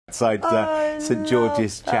outside St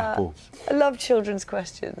George's Chapel. I love children's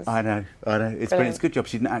questions. I know. It's brilliant. It's a good job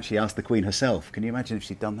she didn't actually ask the Queen herself. Can you imagine if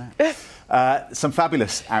she'd done that? Some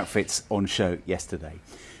fabulous outfits on show yesterday.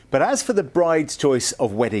 But as for the bride's choice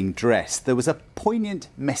of wedding dress, there was a poignant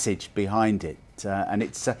message behind it. And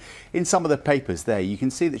it's in some of the papers there. You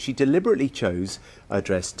can see that she deliberately chose a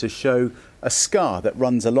dress to show a scar that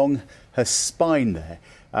runs along her spine there,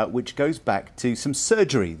 which goes back to some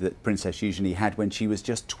surgery that Princess Eugenie had when she was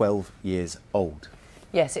just 12 years old.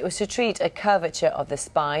 Yes, it was to treat a curvature of the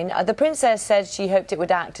spine. The Princess said she hoped it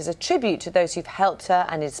would act as a tribute to those who've helped her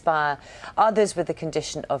and inspire others with the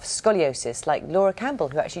condition of scoliosis, like Laura Campbell,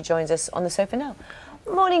 who actually joins us on the sofa now.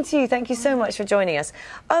 Morning to you. Thank you so much for joining us.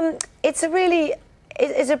 It's a really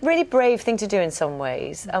brave thing to do in some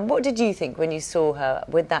ways. What did you think when you saw her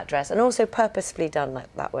with that dress, and also purposefully done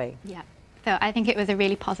like that way? Yeah. So I think it was a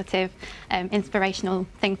really positive, inspirational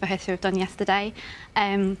thing for her to have done yesterday.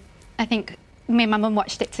 I think me and my mum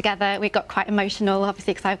watched it together. We got quite emotional,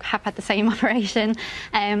 obviously, because I have had the same operation.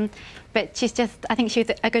 But I think she's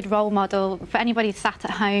a good role model for anybody sat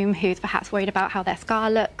at home who's perhaps worried about how their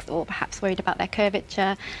scar looks or perhaps worried about their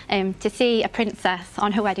curvature. To see a princess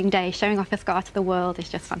on her wedding day showing off her scar to the world is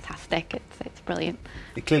just fantastic. It's brilliant.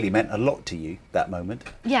 It clearly meant a lot to you, that moment.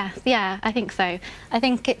 Yes, yeah, I think so. I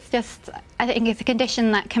think it's a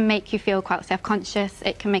condition that can make you feel quite self-conscious.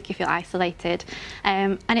 It can make you feel isolated.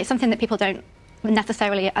 And it's something that people don't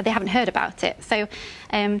necessarily, they haven't heard about it. So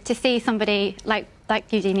to see somebody like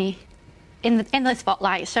Eugenie in the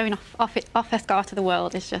spotlight showing off her scar to the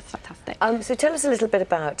world is just fantastic. So tell us a little bit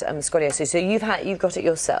about scoliosis. So you've got it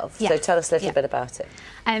yourself. Yes. So tell us a little bit about it.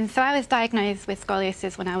 So I was diagnosed with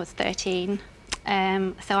scoliosis when I was 13.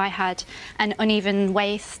 So I had an uneven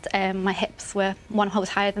waist, my hips were one was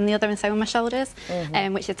higher than the other, and so were my shoulders,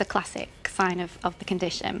 which is a classic sign of the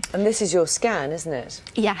condition. And this is your scan, isn't it?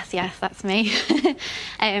 Yes, that's me.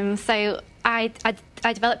 So I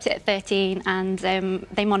developed it at 13, and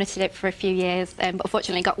they monitored it for a few years, but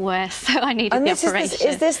unfortunately it got worse, so I needed the operation.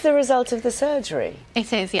 Is this the result of the surgery?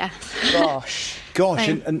 It is, yes. Gosh. Gosh,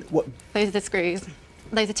 So, and what? Those are the screws.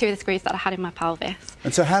 Those are two of the screws that I had in my pelvis.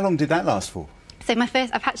 And so how long did that last for? So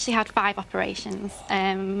I've actually had 5 operations.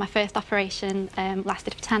 My first operation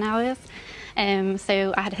lasted for 10 hours.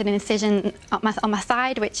 So I had an incision on my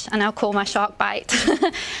side, which I now call my shark bite.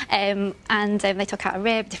 And they took out a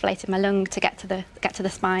rib, deflated my lung to get to the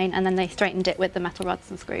spine, and then they straightened it with the metal rods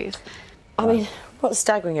and screws. I mean, what's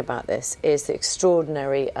staggering about this is the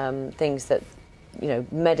extraordinary things that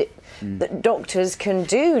that doctors can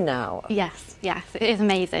do now. Yes, it is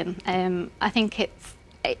amazing. I think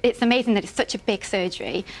it's amazing that it's such a big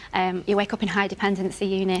surgery. You wake up in high dependency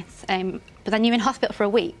units, but then you're in hospital for a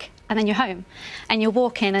week, and then you're home, and you're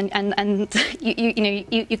walking, and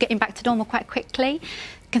you're getting back to normal quite quickly.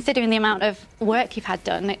 Considering the amount of work you've had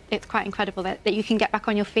done, it's quite incredible that you can get back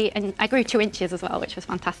on your feet. And I grew 2 inches as well, which was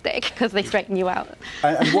fantastic because they straighten you out.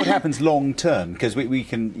 And what happens long term? Because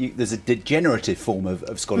there's a degenerative form of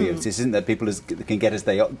scoliosis, isn't there? People can get as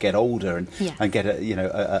they get older and get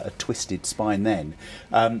a twisted spine. Then,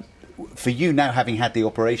 for you now, having had the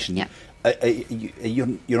operation, you're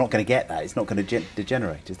not going to get that. It's not going to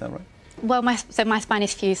degenerate. Is that right? Well, my spine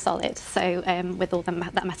is fused solid, so with all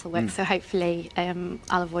that metal work, so hopefully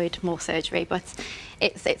I'll avoid more surgery. But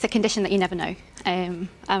it's a condition that you never know. I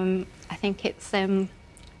think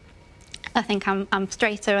I'm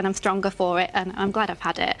straighter and I'm stronger for it, and I'm glad I've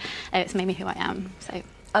had it. It's made me who I am. So.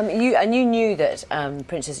 You knew that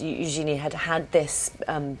Princess Eugenie had this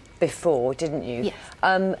before, didn't you? Yes.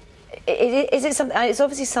 Is it something? It's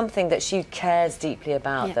obviously something that she cares deeply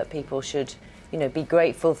about. That people should, be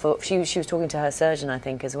grateful for. She was talking to her surgeon, I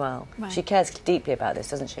think, as well. Right. She cares deeply about this,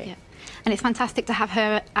 doesn't she? Yeah. And it's fantastic to have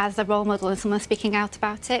her as a role model and someone speaking out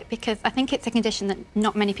about it, because I think it's a condition that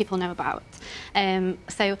not many people know about.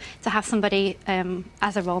 So to have somebody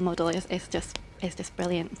as a role model is just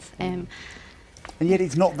brilliant. And yet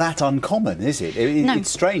it's not that uncommon, is it? No. It's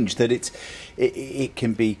strange that it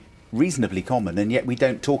can be reasonably common, and yet we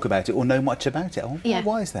don't talk about it or know much about it.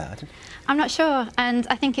 Why is that? I'm not sure, and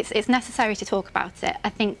I think it's necessary to talk about it. I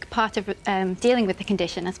think part of dealing with the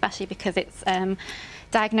condition, especially because it's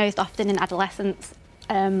diagnosed often in adolescence,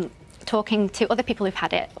 talking to other people who've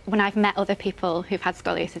had it, when I've met other people who've had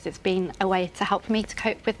scoliosis, it's been a way to help me to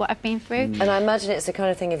cope with what I've been through. And I imagine it's the kind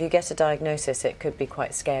of thing, if you get a diagnosis, it could be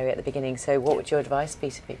quite scary at the beginning. So what would your advice be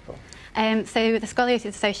to people? So the Scoliosis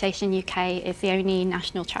Association UK is the only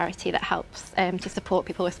national charity that helps to support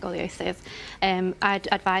people with scoliosis. I'd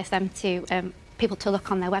advise them to people to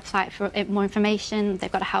look on their website for more information.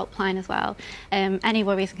 They've got a helpline as well. Any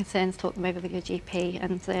worries and concerns, talk them over with your GP,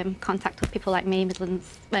 and contact people like me,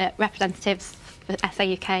 Midlands representatives for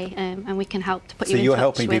SAUK, and we can help to put you in touch. So you're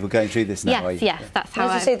helping people going through this now, are you? Yes, that's how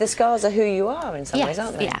I say the scars are who you are in some ways,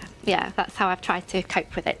 aren't they? Yeah, that's how I've tried to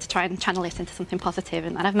cope with it, to try and channel it into something positive.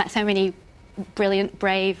 And I've met so many brilliant,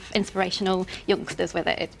 brave, inspirational youngsters with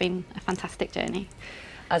it. It's been a fantastic journey.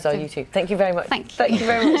 As are you too. Thank you very much. Thank you. Thank you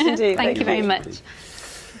very much indeed. Thank you very much.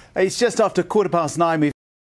 It's just after 9:15.